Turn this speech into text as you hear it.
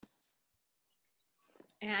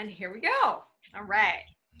And here we go. All right.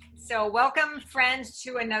 So, welcome, friends,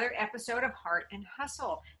 to another episode of Heart and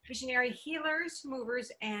Hustle Visionary Healers,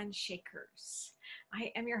 Movers, and Shakers.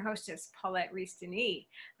 I am your hostess, Paulette Reese-Denis.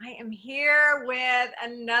 I am here with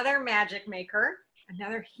another magic maker,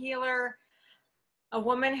 another healer, a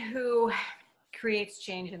woman who creates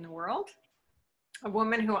change in the world, a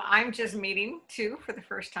woman who I'm just meeting too for the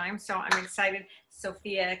first time. So, I'm excited.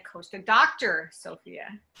 Sophia Costa, Dr.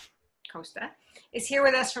 Sophia Costa, is here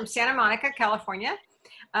with us from Santa Monica, California,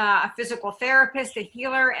 a physical therapist, a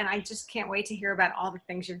healer, and I just can't wait to hear about all the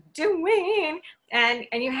things you're doing. And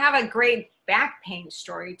you have a great back pain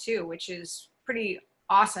story too, which is pretty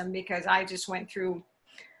awesome because I just went through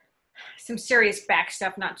some serious back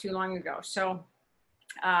stuff not too long ago. So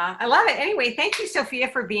I love it. Anyway, thank you, Sophia,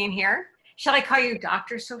 for being here. Shall I call you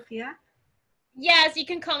Dr. Sophia? Yes, you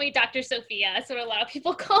can call me Dr. Sophia. That's what a lot of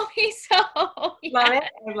people call me. So, yeah. Love it.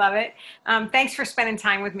 I love it. Thanks for spending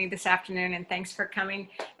time with me this afternoon, and thanks for coming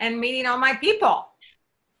and meeting all my people.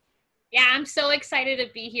 Yeah, I'm so excited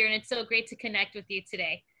to be here, and it's so great to connect with you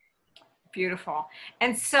today. Beautiful.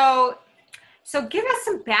 And so give us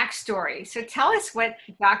some backstory. So tell us what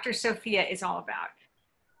Dr. Sophia is all about.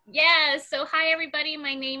 Yeah, so hi, everybody.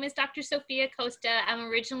 My name is Dr. Sophia Costa. I'm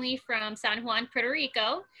originally from San Juan, Puerto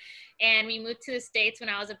Rico. And we moved to the States when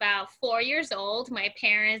I was about 4 years old. My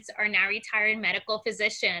parents are now retired medical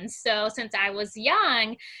physicians. So since I was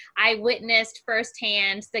young, I witnessed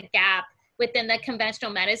firsthand the gap within the conventional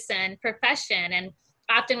medicine profession. And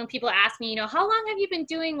often when people ask me, how long have you been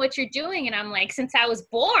doing what you're doing? And I'm like, since I was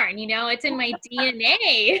born, it's in my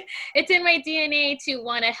DNA. It's in my DNA to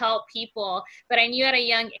want to help people. But I knew at a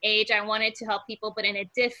young age, I wanted to help people, but in a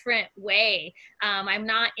different way. I'm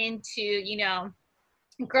not into,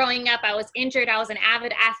 growing up, I was injured. I was an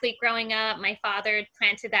avid athlete growing up. My father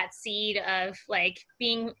planted that seed of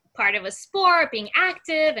being part of a sport, being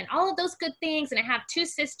active, and all of those good things. And I have two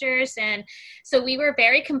sisters. And so we were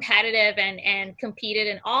very competitive and competed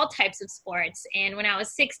in all types of sports. And when I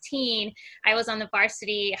was 16, I was on the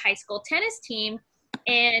varsity high school tennis team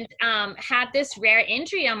and had this rare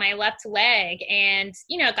injury on my left leg and,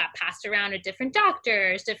 got passed around to different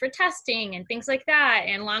doctors, different testing and things like that.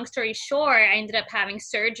 And long story short, I ended up having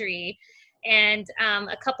surgery. And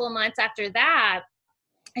a couple of months after that,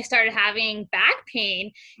 I started having back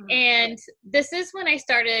pain. And this is when I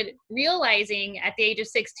started realizing at the age of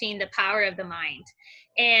 16, the power of the mind.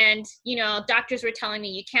 And, doctors were telling me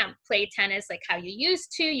you can't play tennis like how you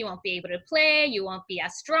used to. You won't be able to play. You won't be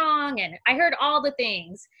as strong. And I heard all the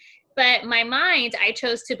things. But my mind, I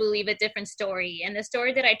chose to believe a different story. And the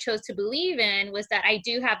story that I chose to believe in was that I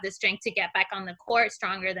do have the strength to get back on the court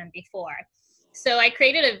stronger than before. So I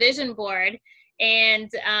created a vision board and,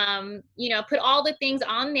 put all the things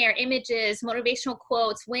on there, images, motivational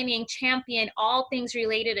quotes, winning, champion, all things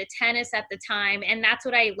related to tennis at the time. And that's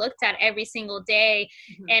what I looked at every single day.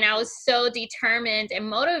 Mm-hmm. And I was so determined and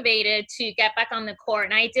motivated to get back on the court.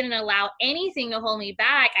 And I didn't allow anything to hold me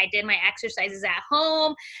back. I did my exercises at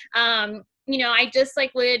home. I just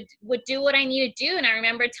would do what I need to do. And I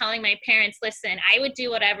remember telling my parents, listen, I would do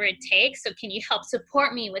whatever it takes. So can you help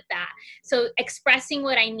support me with that? So expressing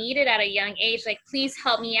what I needed at a young age, please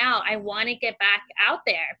help me out. I want to get back out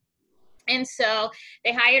there. And so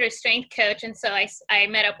they hired a strength coach. And so I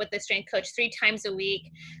met up with the strength coach 3 times a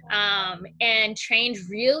week and trained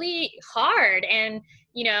really hard. And,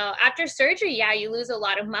 after surgery, you lose a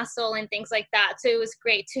lot of muscle and things like that. So it was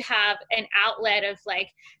great to have an outlet of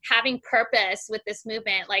having purpose with this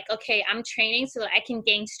movement. Okay, I'm training so that I can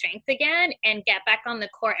gain strength again and get back on the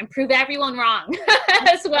court and prove everyone wrong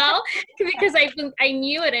as well. Because I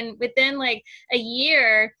knew it. And within a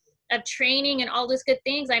year of training and all those good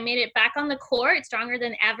things, I made it back on the court stronger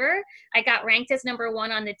than ever. I got ranked as number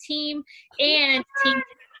 1 on the team and team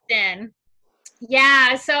captain.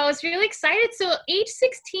 Yeah, so I was really excited. So age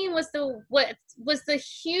 16 was the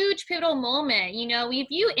huge pivotal moment. We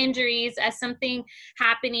view injuries as something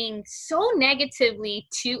happening so negatively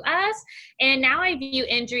to us. And now I view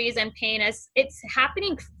injuries and pain as it's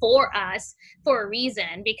happening for us for a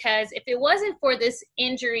reason. Because if it wasn't for this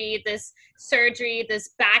injury, this surgery, this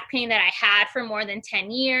back pain that I had for more than 10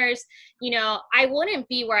 years, I wouldn't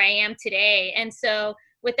be where I am today. And so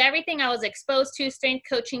with everything I was exposed to, strength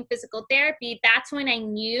coaching, physical therapy, that's when I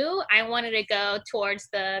knew I wanted to go towards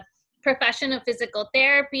the profession of physical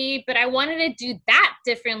therapy, but I wanted to do that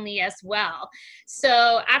differently as well.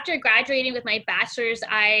 So after graduating with my bachelor's,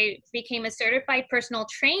 I became a certified personal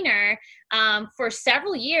trainer for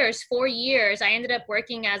several years, 4 years. I ended up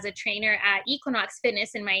working as a trainer at Equinox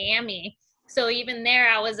Fitness in Miami. So even there,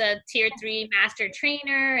 I was a tier 3 master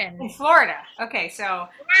trainer. And in Florida. Okay, so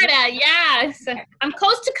Florida, yeah. So I'm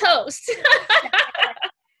coast to coast.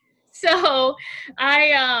 So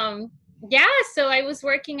so I was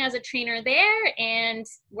working as a trainer there and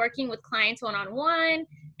working with clients one-on-one.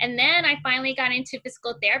 And then I finally got into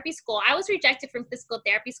physical therapy school. I was rejected from physical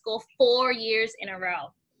therapy school 4 years in a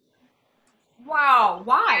row. Wow,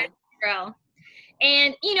 why?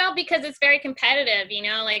 And because it's very competitive,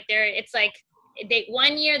 like it's like they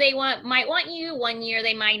 1 year they might want you, 1 year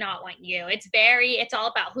they might not want you. It's all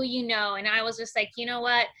about who you know. And I was just like, you know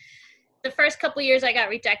what? The first couple of years I got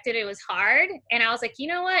rejected, it was hard. And I was like, you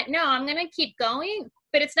know what? No, I'm going to keep going.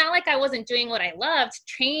 But it's not like I wasn't doing what I loved,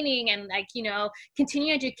 training and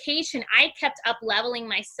continuing education. I kept up leveling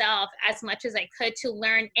myself as much as I could to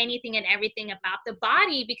learn anything and everything about the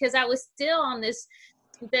body, because I was still on this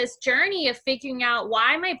journey of figuring out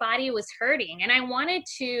why my body was hurting. And I wanted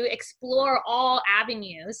to explore all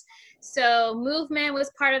avenues. So movement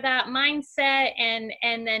was part of that, mindset, and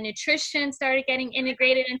then nutrition started getting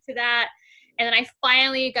integrated into that. And then I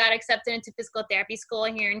finally got accepted into physical therapy school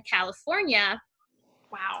here in California.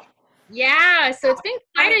 Wow. Yeah. So it's been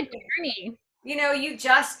quite a journey. You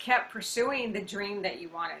just kept pursuing the dream that you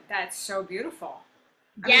wanted. That's so beautiful.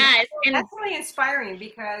 Yes. And that's really inspiring,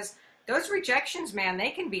 because those rejections, man,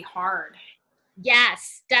 they can be hard.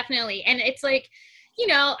 Yes, definitely. And it's like,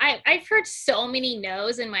 I've heard so many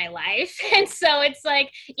no's in my life. And so it's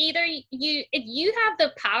like, if you have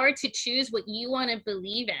the power to choose what you want to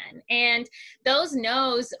believe in. And those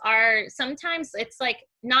no's are sometimes, it's like,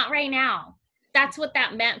 not right now. That's what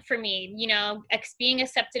that meant for me. Being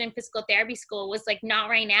accepted in physical therapy school was like, not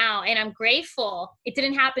right now. And I'm grateful it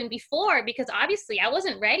didn't happen before, because obviously I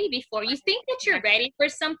wasn't ready before. You think that you're ready for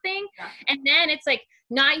something, and then it's like,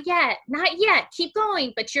 not yet, keep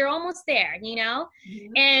going, but you're almost there,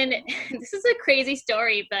 Mm-hmm. And this is a crazy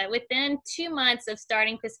story, but within 2 months of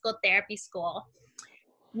starting physical therapy school,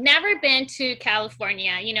 never been to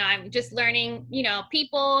California, I'm just learning,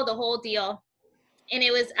 people, the whole deal. And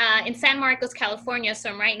it was in San Marcos, California,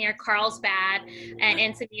 so I'm right near Carlsbad and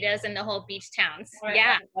Encinitas and the whole beach towns.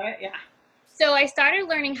 Yeah. So I started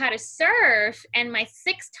learning how to surf, and my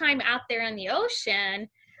 6th time out there in the ocean,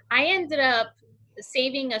 I ended up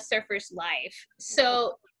saving a surfer's life.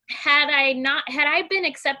 So had I been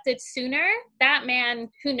accepted sooner, that man,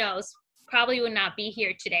 who knows, probably would not be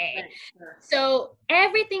here today. Right, sure. So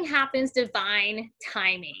everything happens divine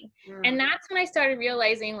timing. And that's when I started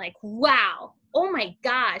realizing, like, wow, oh my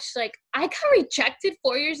gosh, like, I got rejected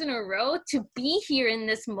 4 years in a row to be here in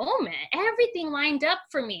this moment. Everything lined up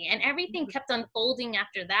for me, and everything kept unfolding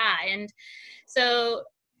after that. And so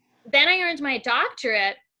then I earned my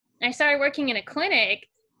doctorate. I started working in a clinic,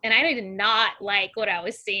 and I did not like what I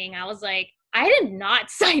was seeing. I was like, I did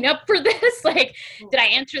not sign up for this. Like, did I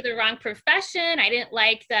enter the wrong profession? I didn't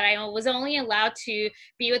like that I was only allowed to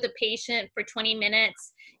be with a patient for 20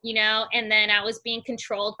 minutes, and then I was being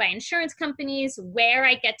controlled by insurance companies, where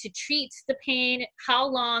I get to treat the pain, how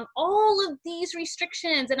long, all of these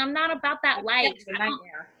restrictions. And I'm not about that life. It's a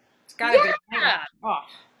nightmare. It's gotta be a nightmare. Oh.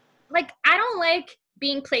 Like, I don't like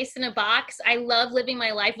being placed in a box. I love living my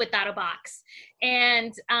life without a box.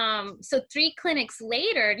 And so 3 clinics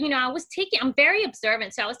later, I'm very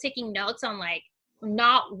observant. So I was taking notes on, like,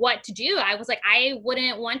 not what to do. I was like, I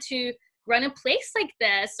wouldn't want to run a place like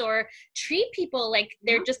this or treat people like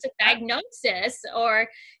they're just a diagnosis, or,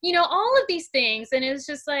 all of these things. And it was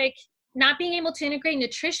just like, not being able to integrate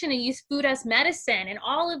nutrition and use food as medicine and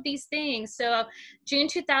all of these things. So June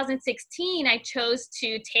 2016, I chose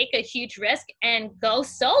to take a huge risk and go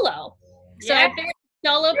solo. So I've been a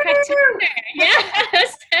solo practitioner,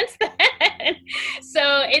 since then.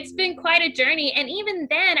 So it's been quite a journey. And even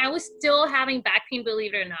then, I was still having back pain,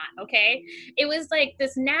 believe it or not, okay? It was like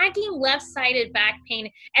this nagging left-sided back pain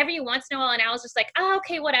every once in a while, and I was just like, oh,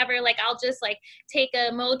 okay, whatever. Like, I'll just, like, take a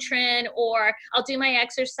Motrin, or I'll do my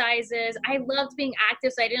exercises. I loved being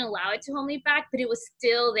active, so I didn't allow it to hold me back, but it was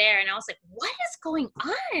still there. And I was like, what is going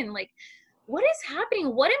on? Like, what is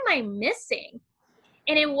happening? What am I missing?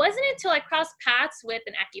 And it wasn't until I crossed paths with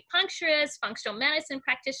an acupuncturist, functional medicine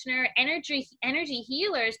practitioner, energy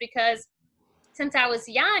healers, because since I was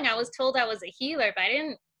young, I was told I was a healer, but I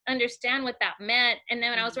didn't understand what that meant. And then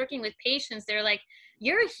when I was working with patients, they're like,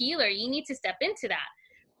 you're a healer, you need to step into that.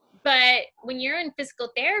 But when you're in physical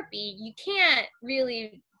therapy, you can't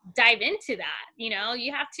really dive into that.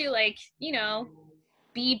 You have to, like,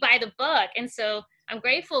 be by the book. And so I'm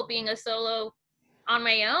grateful being a solo on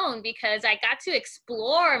my own, because I got to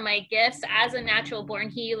explore my gifts as a natural born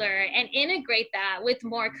healer and integrate that with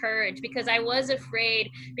more courage, because I was afraid,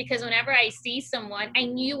 because whenever I see someone, I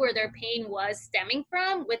knew where their pain was stemming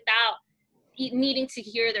from without needing to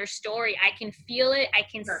hear their story. I can feel it. I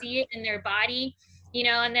can see it in their body,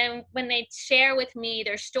 and then when they share with me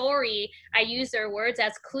their story, I use their words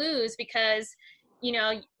as clues, because,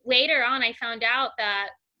 later on I found out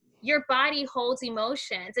that your body holds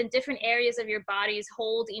emotions, and different areas of your bodies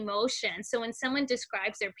hold emotions. So when someone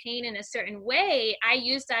describes their pain in a certain way, I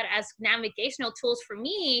use that as navigational tools for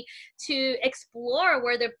me to explore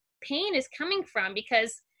where the pain is coming from,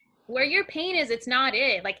 because where your pain is, it's not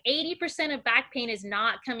it. Like 80% of back pain is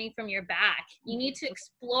not coming from your back. You need to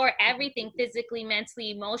explore everything physically,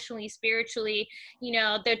 mentally, emotionally, spiritually,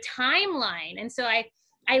 their timeline. And so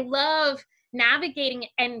I love navigating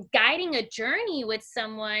and guiding a journey with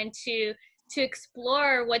someone to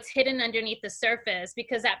explore what's hidden underneath the surface,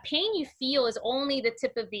 because that pain you feel is only the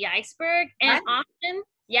tip of the iceberg. And often,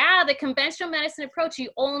 the conventional medicine approach, you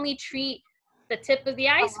only treat the tip of the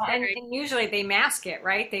iceberg. And usually they mask it,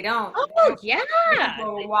 right? They don't. Oh, they don't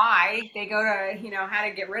go why. They go to, how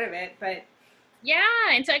to get rid of it. But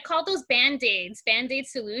and so I call those Band-Aids, Band-Aid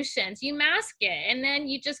solutions. You mask it, and then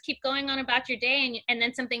you just keep going on about your day, and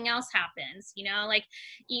then something else happens, like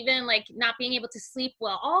even like not being able to sleep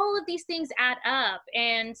well. All of these things add up,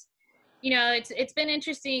 and it's been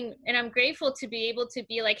interesting, and I'm grateful to be able to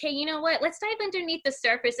be like, hey, you know what? Let's dive underneath the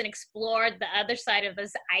surface and explore the other side of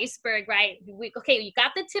this iceberg, right? Okay, you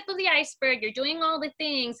got the tip of the iceberg, you're doing all the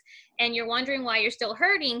things, and you're wondering why you're still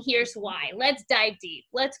hurting. Here's why. Let's dive deep.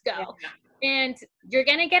 Let's go. Yeah. And you're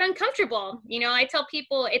going to get uncomfortable. I tell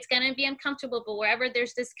people it's going to be uncomfortable, but wherever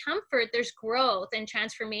there's discomfort, there's growth and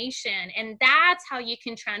transformation. And that's how you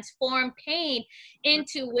can transform pain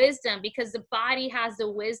into wisdom, because the body has the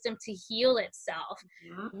wisdom to heal itself.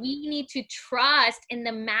 Mm-hmm. We need to trust in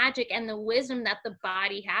the magic and the wisdom that the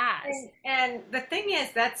body has. And the thing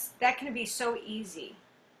is, that can be so easy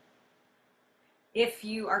if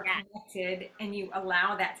you are connected and you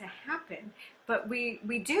allow that to happen. But we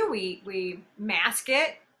mask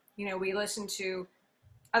it. We listen to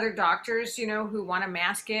other doctors, who want to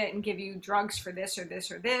mask it and give you drugs for this or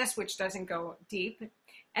this or this, which doesn't go deep.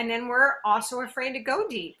 And then we're also afraid to go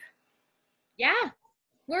deep. Yeah.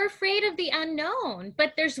 We're afraid of the unknown,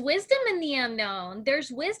 but there's wisdom in the unknown. There's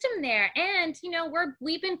wisdom there. And,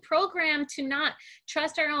 we've been programmed to not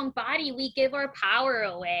trust our own body. We give our power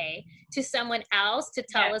away to someone else to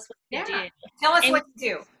tell us what to do. Tell us what to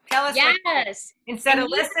do. Tell us what to do. Instead of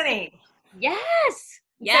listening.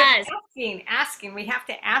 Asking. We have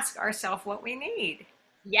to ask ourselves what we need.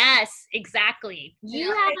 Yes, exactly. You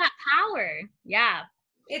have that power. Yeah.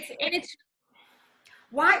 It's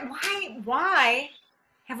why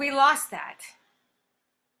have we lost that?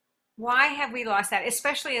 Why have we lost that,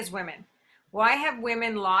 especially as women? Why have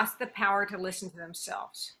women lost the power to listen to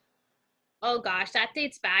themselves? Oh gosh, that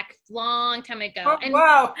dates back a long time ago.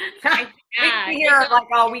 Whoa. We here like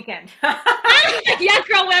all weekend. Yeah,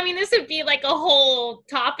 girl. I mean, this would be like a whole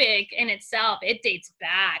topic in itself. It dates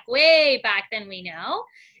back, way back than we know.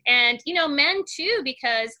 And, men too,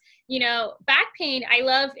 because, back pain, I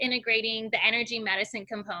love integrating the energy medicine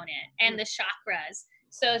component and the chakras.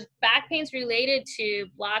 So back pain's related to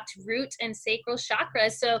blocked root and sacral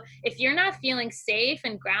chakras. So if you're not feeling safe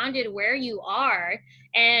and grounded where you are,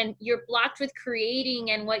 and you're blocked with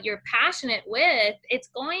creating and what you're passionate with, it's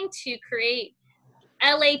going to create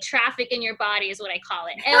LA traffic in your body, is what I call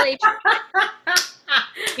it. LA traffic.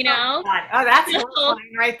 Oh, that's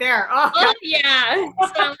right there. Oh yeah.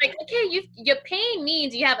 So I'm like, okay, your pain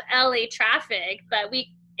means you have LA traffic, but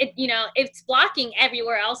it's blocking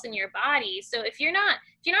everywhere else in your body. So if you're not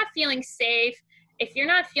feeling safe, if you're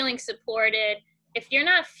not feeling supported, if you're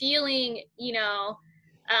not feeling,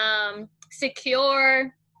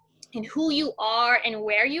 secure in who you are and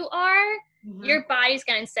where you are, your body's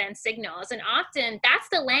going to send signals. And often that's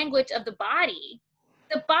the language of the body.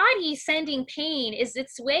 The body sending pain is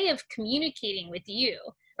its way of communicating with you,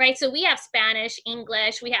 right? So we have Spanish,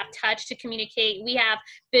 English, we have touch to communicate, we have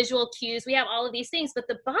visual cues, we have all of these things, but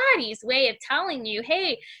the body's way of telling you,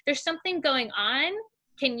 hey, there's something going on.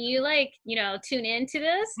 Can you tune into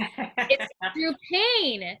this? It's through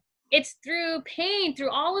pain. It's through pain,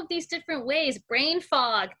 through all of these different ways, brain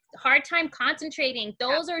fog, hard time concentrating.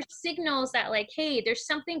 Those are signals that hey, there's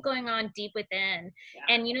something going on deep within. Yeah.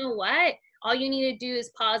 And you know what? All you need to do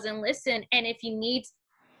is pause and listen. And if you need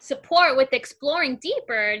support with exploring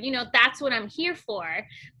deeper, that's what I'm here for.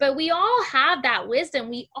 But we all have that wisdom.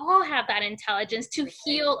 We all have that intelligence to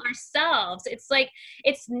heal ourselves. It's like,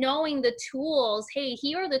 it's knowing the tools. Hey,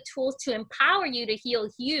 here are the tools to empower you to heal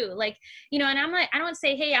you. Like, and I don't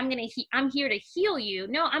say, hey, I'm here to heal you.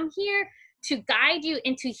 No, I'm here to guide you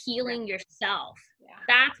into healing yourself. Yeah.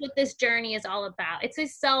 That's what this journey is all about. It's a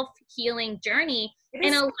self-healing journey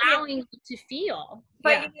and allowing you to feel.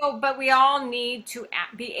 But but we all need to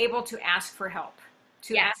be able to ask for help,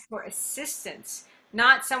 to ask for assistance,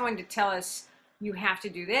 not someone to tell us you have to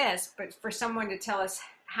do this, but for someone to tell us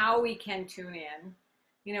how we can tune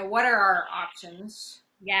in. What are our options?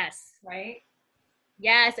 Yes. Right?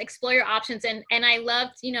 Yes, explore your options. And I love,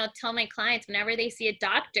 tell my clients whenever they see a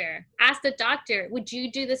doctor, ask the doctor, would you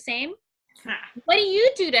do the same? What do you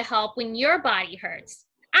do to help when your body hurts?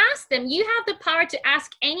 Ask them. You have the power to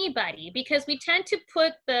ask anybody, because we tend to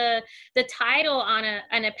put the title on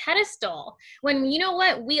a pedestal when, you know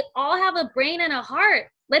what, we all have a brain and a heart.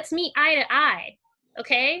 Let's meet eye to eye.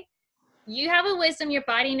 Okay. You have a wisdom, your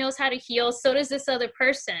body knows how to heal. So does this other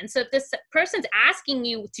person. So if this person's asking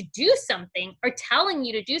you to do something or telling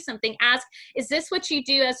you to do something, ask, is this what you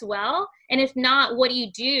do as well? And if not, what do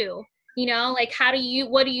you do? Like, how do you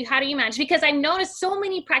manage? Because I noticed so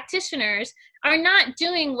many practitioners are not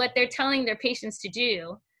doing what they're telling their patients to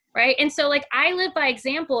do. Right. And so, like, I live by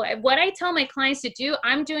example. What I tell my clients to do,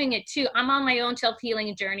 I'm doing it too. I'm on my own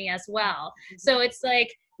self-healing journey as well. So it's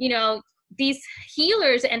like, these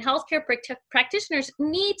healers and healthcare practitioners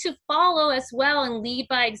need to follow as well and lead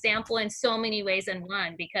by example in so many ways in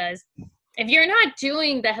one, because if you're not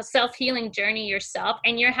doing the self-healing journey yourself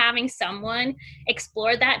and you're having someone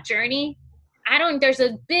explore that journey, there's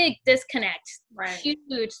a big disconnect, right?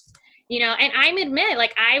 Huge, and I admit,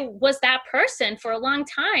 like, I was that person for a long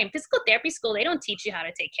time. Physical therapy school, they don't teach you how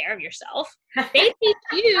to take care of yourself. They teach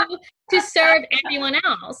you to serve everyone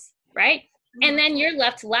else, right? And then you're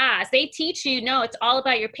left last. They teach you, no, it's all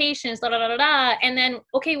about your patients, da, da, da, da, da. And then,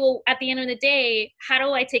 okay, well, at the end of the day, how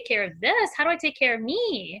do I take care of this? How do I take care of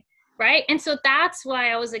me? Right. And so that's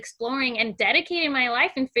why I was exploring and dedicating my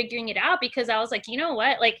life and figuring it out, because I was like, you know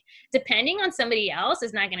what, like, depending on somebody else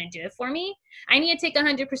is not going to do it for me. I need to take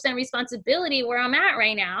 100% responsibility where I'm at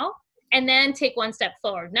right now, and then take one step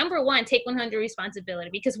forward. Number one, take 100 responsibility,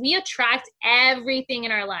 because we attract everything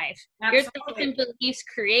in our life. Absolutely. Your thoughts and beliefs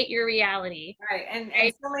create your reality. Right. And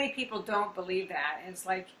so many people don't believe that. It's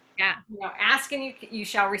like, ask and you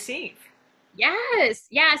shall receive. Yes.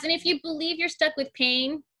 Yes. And if you believe you're stuck with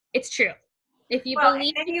pain, it's true. If you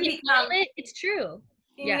believe you can feel it, it's true.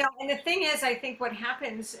 And the thing is, I think what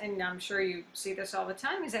happens, and I'm sure you see this all the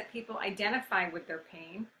time, is that people identify with their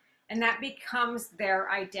pain, and that becomes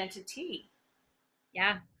their identity.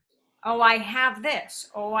 Yeah. Oh, I have this.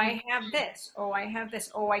 Oh, I have this. Oh, I have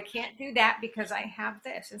this. Oh, I can't do that because I have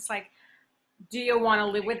this. It's like, do you want to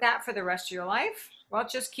live with that for the rest of your life? Well,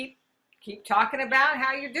 just keep talking about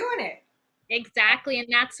how you're doing it. Exactly. And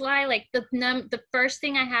that's why, like, the first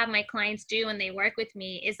thing I have my clients do when they work with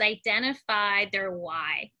me is identify their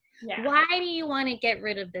why. Yeah. Why do you want to get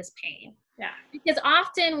rid of this pain? Yeah. Because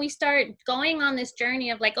often we start going on this journey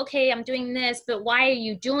of like, okay, I'm doing this, but why are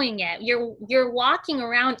you doing it? You're walking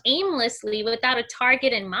around aimlessly without a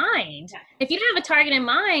target in mind. Yeah. If you don't have a target in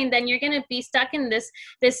mind, then you're going to be stuck in this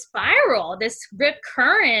spiral, this rip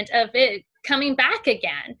current of it coming back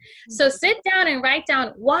again. Mm-hmm. So sit down and write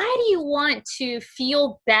down, why do you want to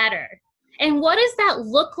feel better? And what does that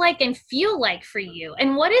look like and feel like for you?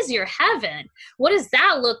 And what is your heaven? What does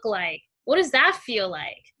that look like? What does that feel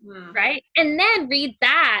like? Right? And then read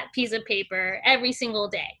that piece of paper every single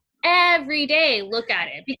day. Every day, look at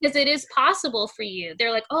it, because it is possible for you.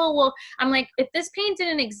 They're like, oh, well, I'm like, if this pain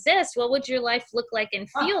didn't exist, what would your life look like and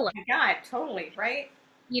feel like? Oh my God, totally, right?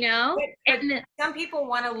 But some people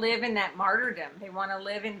want to live in that martyrdom. They want to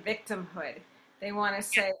live in victimhood. They want to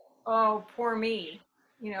say, oh, poor me.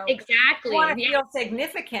 Exactly. I want to feel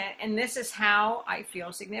significant, and this is how I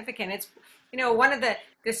feel significant. It's, one of the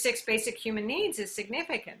 6 basic human needs is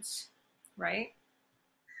significance, right?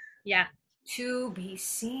 Yeah. To be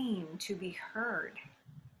seen, to be heard.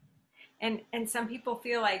 And some people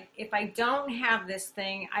feel like, if I don't have this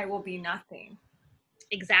thing, I will be nothing.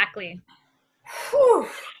 Exactly. Whew.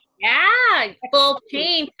 Yeah. Well,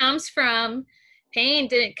 pain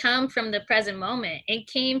didn't come from the present moment. It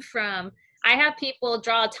came from, I have people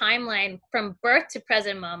draw a timeline from birth to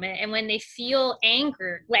present moment. And when they feel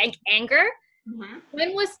anger,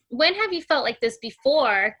 Mm-hmm. When have you felt like this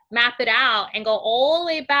before? Map it out and go all the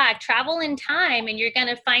way back, travel in time, and you're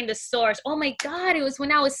gonna find the source. Oh my God, it was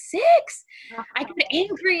when I was 6. I got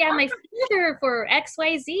angry at my father for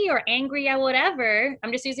XYZ, or angry at whatever.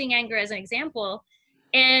 I'm just using anger as an example.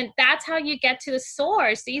 And that's how you get to the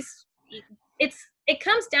source. It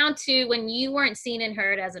comes down to when you weren't seen and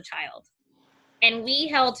heard as a child. And we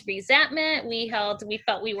held resentment, we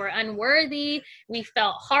felt we were unworthy, we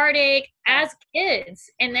felt heartache as kids.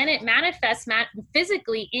 And then it manifests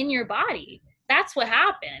physically in your body. That's what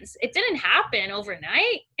happens. It didn't happen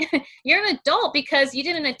overnight. You're an adult because you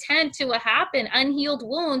didn't attend to what happened, unhealed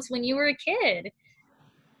wounds when you were a kid.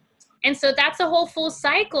 And so that's a whole full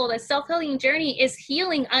cycle. The self-healing journey is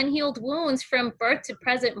healing unhealed wounds from birth to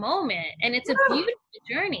present moment. And it's a beautiful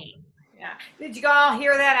journey. Yeah. Did you all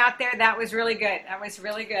hear that out there? That was really good. That was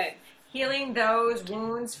really good. Healing those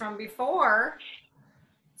wounds from before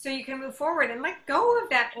so you can move forward and let go of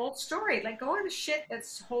that old story. Let go of the shit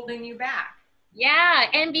that's holding you back. Yeah.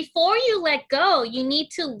 And before you let go, you need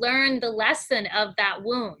to learn the lesson of that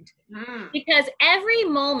wound. Because every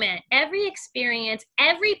moment, every experience,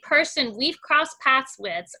 every person we've crossed paths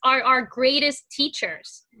with are our greatest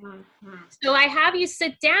teachers. So I have you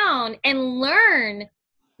sit down and learn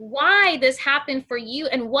why this happened for you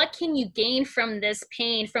and what can you gain from this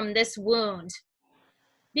pain, from this wound.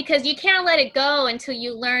 Because you can't let it go until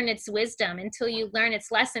you learn its wisdom, until you learn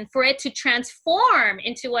its lesson, for it to transform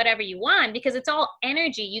into whatever you want, because it's all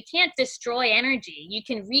energy. You can't destroy energy. You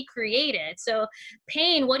can recreate it. So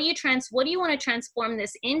pain, what do you want to transform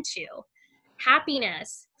this into?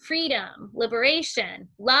 Happiness, freedom, liberation,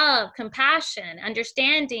 love, compassion,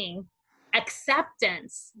 understanding,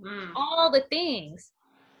 acceptance, all the things.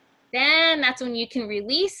 Then that's when you can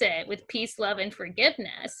release it with peace, love, and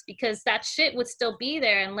forgiveness, because that shit would still be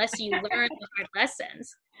there unless you learn the hard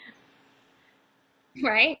lessons.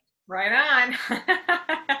 Right? Right on.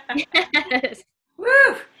 Yes.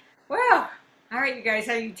 Woo! Wow. All right, you guys,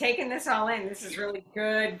 have you taken this all in? This is really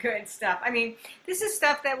good stuff. I mean, this is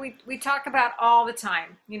stuff that we talk about all the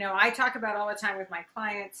time. You know, I talk about all the time with my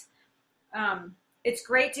clients. It's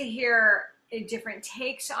great to hear different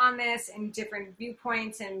takes on this and different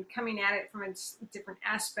viewpoints and coming at it from a different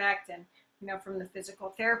aspect, and, you know, from the physical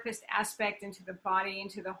therapist aspect into the body,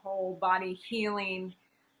 into the whole body healing.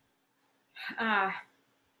 And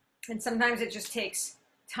sometimes it just takes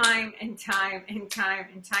time and time and time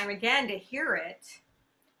and time again to hear it,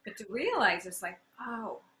 but to realize it's like,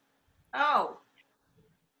 oh,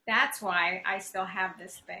 that's why I still have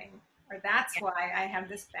this thing, or that's why I have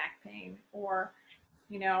this back pain, or,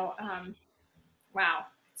 you know, wow,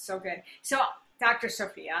 so good. So, Dr.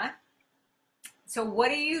 Sophia, so what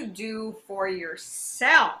do you do for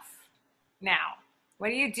yourself now? What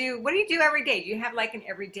do you do? What do you do every day? Do you have like an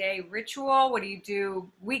everyday ritual? What do you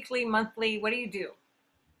do weekly, monthly? What do you do?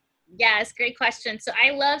 Yes, great question. So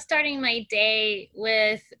I love starting my day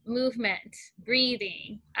with movement,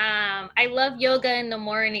 breathing. I love yoga in the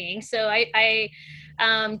morning. So I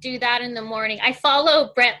do that in the morning. I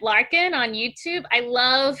follow Brett Larkin on YouTube. I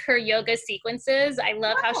love her yoga sequences. I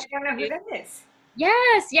love how she. I don't know who that is.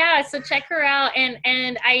 Yes, yeah. So check her out, and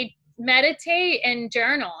I meditate and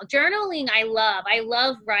journal. Journaling, I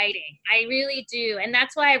love writing. I really do, and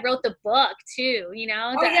that's why I wrote the book too. You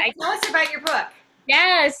know. Oh yeah, tell us about your book.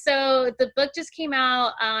 Yeah, so the book just came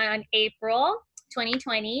out on April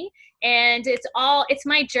 2020, and it's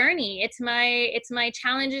my journey. It's my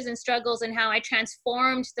challenges and struggles, and how I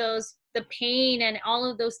transformed the pain and all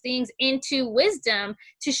of those things into wisdom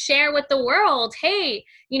to share with the world. Hey,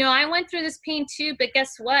 you know, I went through this pain too, but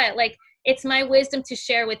guess what? Like, it's my wisdom to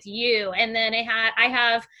share with you. And then I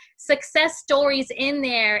have success stories in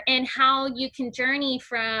there, and how you can journey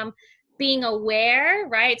from being aware,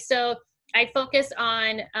 right? So I focus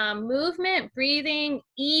on movement, breathing,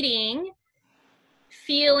 eating,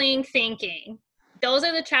 feeling, thinking. Those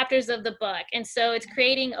are the chapters of the book. And so it's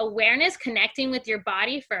creating awareness, connecting with your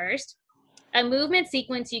body first, a movement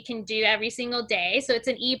sequence you can do every single day. So it's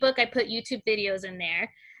an ebook. I put YouTube videos in there.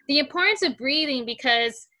 The importance of breathing,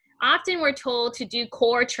 because often we're told to do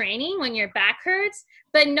core training when your back hurts,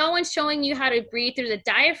 but no one's showing you how to breathe through the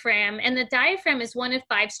diaphragm. And the diaphragm is one of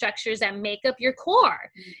 5 structures that make up your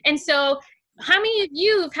core. And so how many of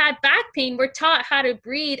you who've had back pain were taught how to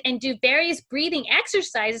breathe and do various breathing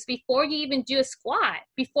exercises before you even do a squat,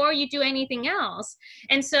 before you do anything else?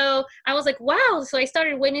 And so I was like, wow. So I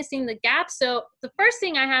started witnessing the gap. So the first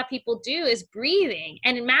thing I have people do is breathing,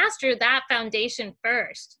 and master that foundation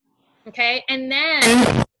first. Okay. And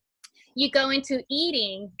then you go into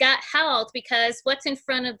eating, gut health, because what's in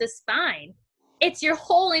front of the spine? It's your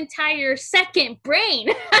whole entire second brain,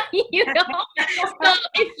 you know? So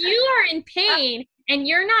if you are in pain and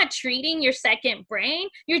you're not treating your second brain,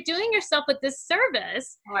 you're doing yourself a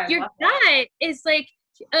disservice. Oh, Your gut is like,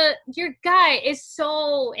 your gut is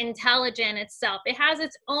so intelligent itself. It has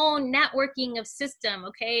its own networking of system,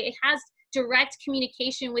 okay? It has direct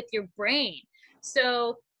communication with your brain.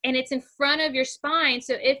 So, and it's in front of your spine.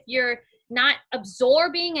 So if you're not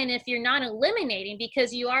absorbing and if you're not eliminating,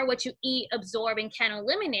 because you are what you eat, absorb, and can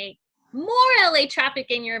eliminate, more LA traffic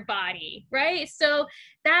in your body, right? So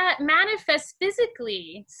that manifests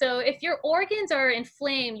physically. So if your organs are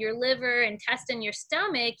inflamed, your liver, intestine, your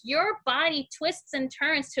stomach, your body twists and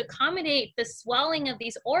turns to accommodate the swelling of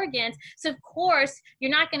these organs. So of course,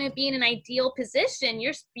 you're not going to be in an ideal position.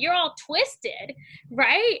 You're all twisted,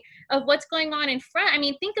 right? Of what's going on in front. I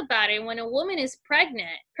mean, think about it. When a woman is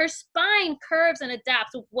pregnant, her spine curves and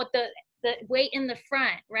adapts what the weight in the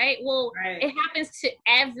front, right? Well, It happens to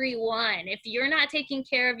everyone. If you're not taking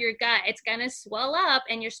care of your gut, it's going to swell up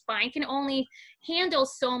and your spine can only handle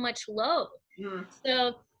so much load.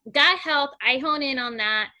 So gut health, I hone in on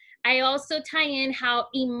that. I also tie in how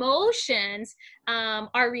emotions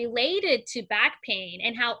are related to back pain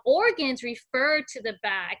and how organs refer to the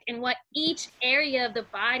back and what each area of the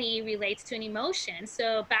body relates to an emotion.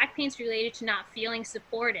 So back pain is related to not feeling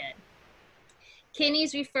supported.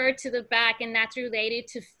 Kidneys refer to the back, and that's related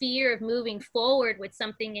to fear of moving forward with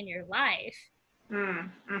something in your life.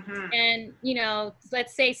 And, you know,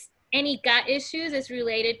 let's say any gut issues is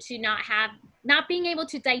related to not being able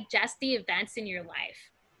to digest the events in your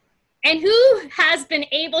life. And who has been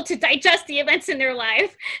able to digest the events in their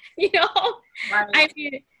life? You know, I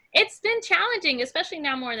mean, it's been challenging, especially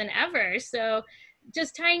now more than ever. So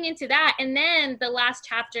just tying into that. And then the last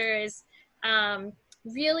chapter is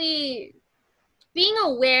really being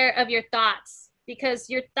aware of your thoughts, because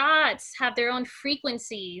your thoughts have their own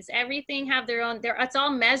frequencies. Everything have their own, it's all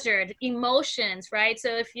measured. Emotions, right? So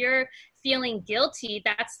if you're feeling guilty,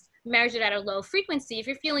 that's measured at a low frequency. If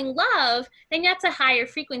you're feeling love, then that's a higher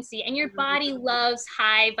frequency. And your body loves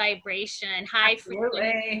high vibration, high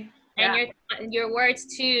frequency. And your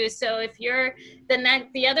words too. So if you're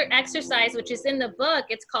the other exercise, which is in the book,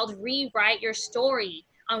 it's called Rewrite Your Story.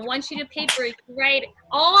 On one sheet of paper, you write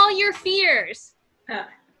all your fears.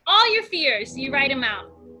 All your fears, you write them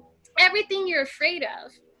out. Everything you're afraid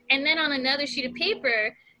of. And then on another sheet of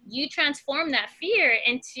paper, you transform that fear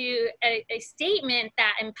into a statement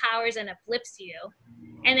that empowers and uplifts you.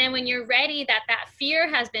 And then when you're ready that fear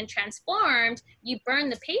has been transformed, you burn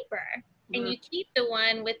the paper and you keep the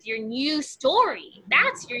one with your new story.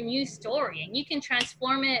 That's your new story. And you can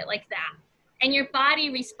transform it like that. And your body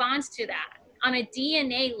responds to that on a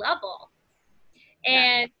DNA level.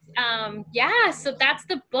 And so that's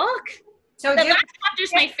the book. So the last chapter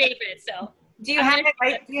is my favorite. So do you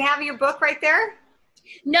have your book right there?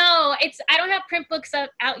 No, I don't have print books out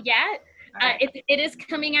yet. It is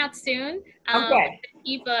coming out soon. Okay.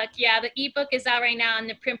 The ebook, the ebook is out right now, and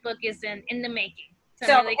the print book is in the making.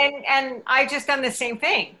 So and I just done the same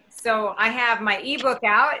thing. So I have my ebook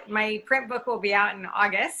out. My print book will be out in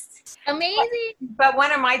August. Amazing. But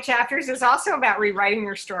one of my chapters is also about rewriting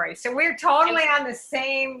your story. So we're totally on the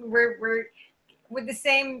same, we're with the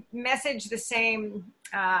same message, the same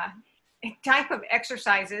type of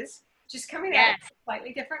exercises, just coming at a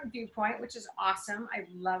slightly different viewpoint, which is awesome. I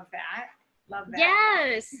love that. Love that.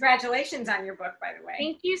 Yes. Congratulations on your book, by the way.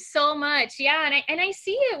 Thank you so much. Yeah, and I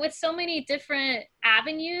see it with so many different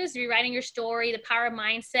avenues, rewriting your story, the power of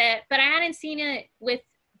mindset, but I hadn't seen it when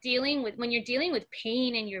you're dealing with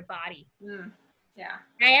pain in your body. Yeah.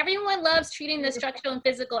 Now, everyone loves treating the structural and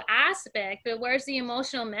physical aspect, but where's the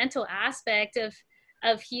emotional, mental aspect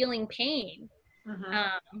of healing pain?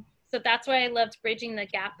 So that's why I loved bridging the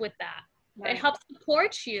gap with that. It helps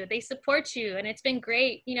support you. They support you. And it's been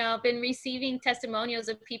great. You know, I've been receiving testimonials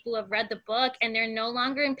of people who have read the book and they're no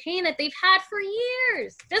longer in pain that they've had for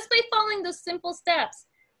years, just by following those simple steps.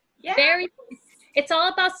 Yeah. It's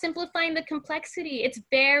all about simplifying the complexity. It's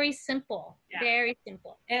very simple. Very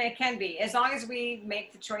simple. And it can be, as long as we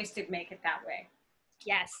make the choice to make it that way.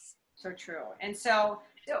 Yes. So true. And so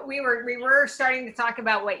we were starting to talk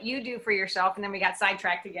about what you do for yourself, and then we got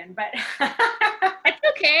sidetracked again, but it's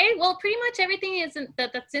okay. Well, pretty much everything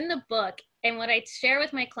that's in the book and what I share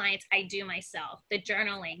with my clients, I do myself. The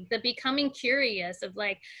journaling, the becoming curious of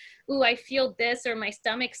like, ooh, I feel this, or my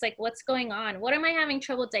stomach's like, what's going on? What am I having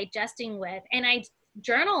trouble digesting with? And I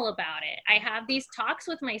journal about it. I have these talks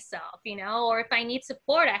with myself, you know, or if I need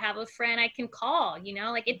support, I have a friend I can call, you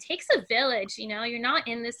know, like it takes a village, you know, you're not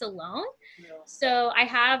in this alone. Yeah. So I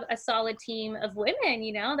have a solid team of women,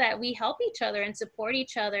 you know, that we help each other and support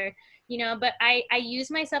each other, you know, but I use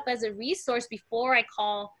myself as a resource before I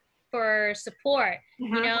call for support.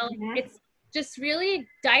 You know, Mhm. it's just really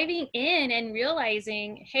diving in and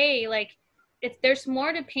realizing, hey, like, there's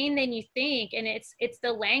more to pain than you think, and it's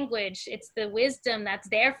the language, it's the wisdom that's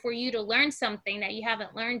there for you to learn something that you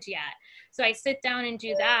haven't learned yet. So I sit down and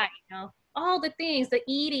do that, you know, all the things, the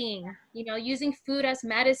eating, you know, using food as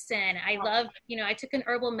medicine. I love, you know, I took an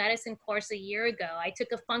herbal medicine course a year ago. I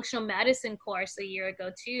took a functional medicine course a year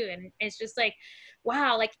ago too. And it's just like,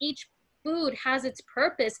 wow, like each food has its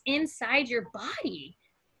purpose inside your body.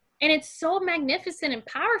 And it's so magnificent and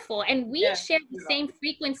powerful. And we Yeah. share the same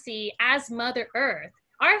frequency as Mother Earth.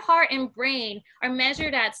 Our heart and brain are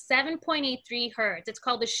measured at 7.83 hertz. It's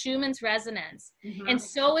called the Schumann's resonance. And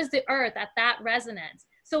so is the earth at that resonance.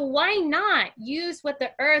 So why not use what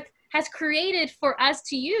the earth has created for us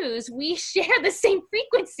to use? We share the same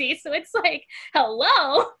frequency. So it's like,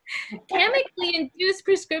 hello, chemically induced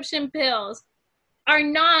prescription pills are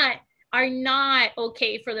not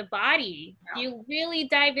okay for the body. No. You really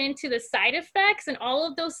dive into the side effects and all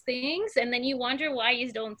of those things, and then you wonder why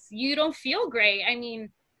you don't feel great. I mean,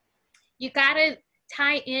 you gotta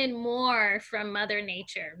tie in more from Mother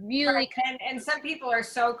Nature, really. And some people are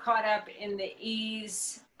so caught up in the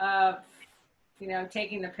ease of, you know,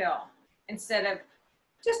 taking the pill instead of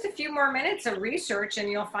just a few more minutes of research and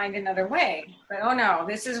you'll find another way. But oh no,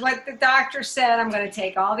 this is what the doctor said. I'm going to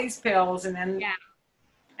take all these pills, and then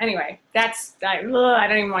anyway, I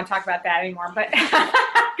don't even want to talk about that anymore. But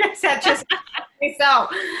that's just so.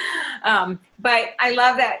 But I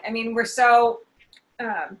love that. I mean, we're so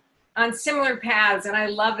on similar paths, and I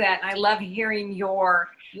love that. And I love hearing your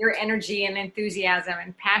energy and enthusiasm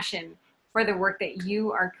and passion for the work that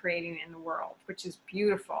you are creating in the world, which is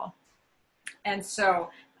beautiful. And so,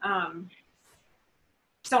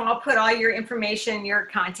 so I'll put all your information, your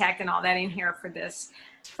contact, and all that in here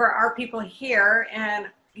for our people here. And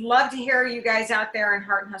love to hear you guys out there in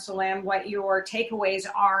Heart and Hustle Land, what your takeaways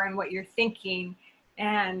are and what you're thinking,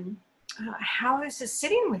 and how this is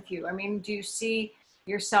sitting with you. I mean, do you see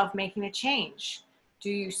yourself making a change? Do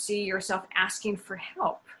you see yourself asking for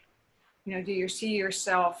help? You know, do you see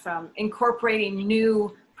yourself incorporating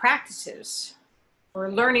new practices, or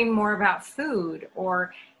learning more about food,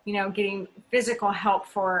 or, you know, getting physical help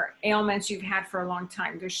for ailments you've had for a long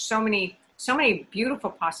time? There's so many beautiful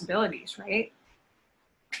possibilities, right?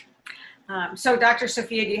 So Dr.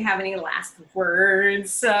 Sophia, do you have any last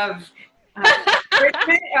words of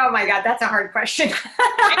oh my God, that's a hard question.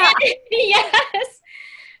 Yes.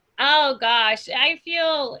 Oh gosh, I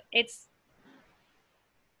feel it's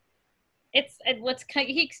what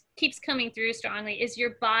keeps coming through strongly is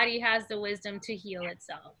your body has the wisdom to heal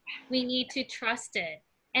itself. We need to trust it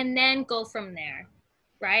and then go from there,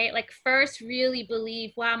 right? Like first really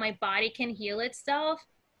believe, wow, my body can heal itself.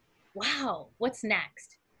 Wow, what's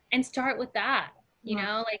next? And start with that, you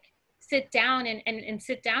know, like sit down and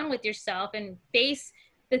sit down with yourself and face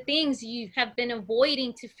the things you have been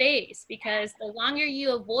avoiding to face, because the longer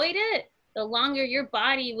you avoid it, the longer your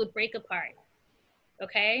body would break apart.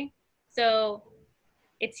 Okay? So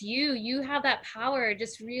it's you have that power.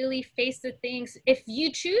 Just really face the things. If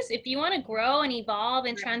you choose, if you want to grow and evolve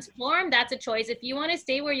and transform, that's a choice. If you want to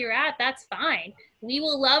stay where you're at, that's fine. We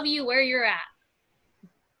will love you where you're at.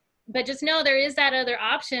 But just know there is that other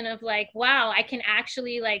option of like, wow, I can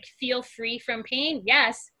actually like feel free from pain.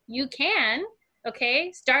 Yes, you can.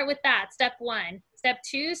 Okay, start with that. Step 1. Step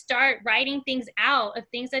 2, start writing things out of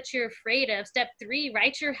things that you're afraid of. Step 3,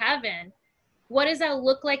 write your heaven. What does that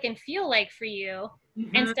look like and feel like for you?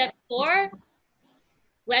 And step 4,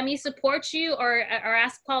 let me support you, or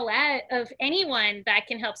ask Paulette of anyone that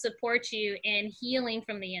can help support you in healing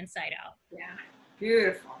from the inside out. Yeah,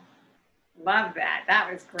 beautiful. Love that.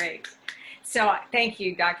 That was great. So thank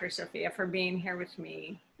you, Dr. Sophia, for being here with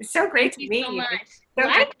me. It's so great to meet you. So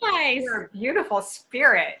likewise. You're a beautiful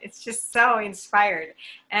spirit. It's just so inspired.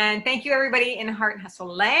 And thank you, everybody in Heart and Hustle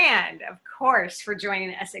Land, of course, for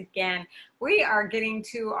joining us again. We are getting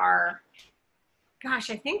to our, gosh,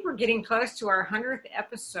 I think we're getting close to our 100th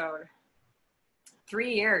episode.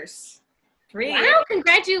 3 years. Wow,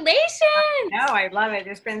 congratulations. No, I love it.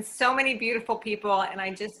 There's been so many beautiful people, and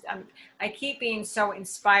I keep being so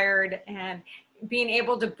inspired and being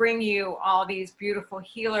able to bring you all these beautiful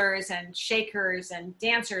healers and shakers and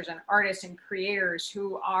dancers and artists and creators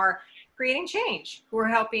who are creating change, who are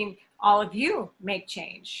helping all of you make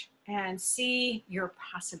change and see your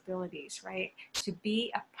possibilities, right? To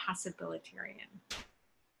be a possibilitarian.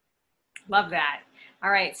 Love that.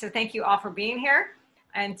 All right. So thank you all for being here.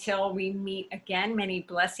 Until we meet again, many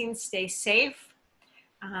blessings. Stay safe,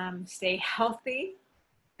 stay healthy,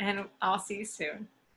 and I'll see you soon.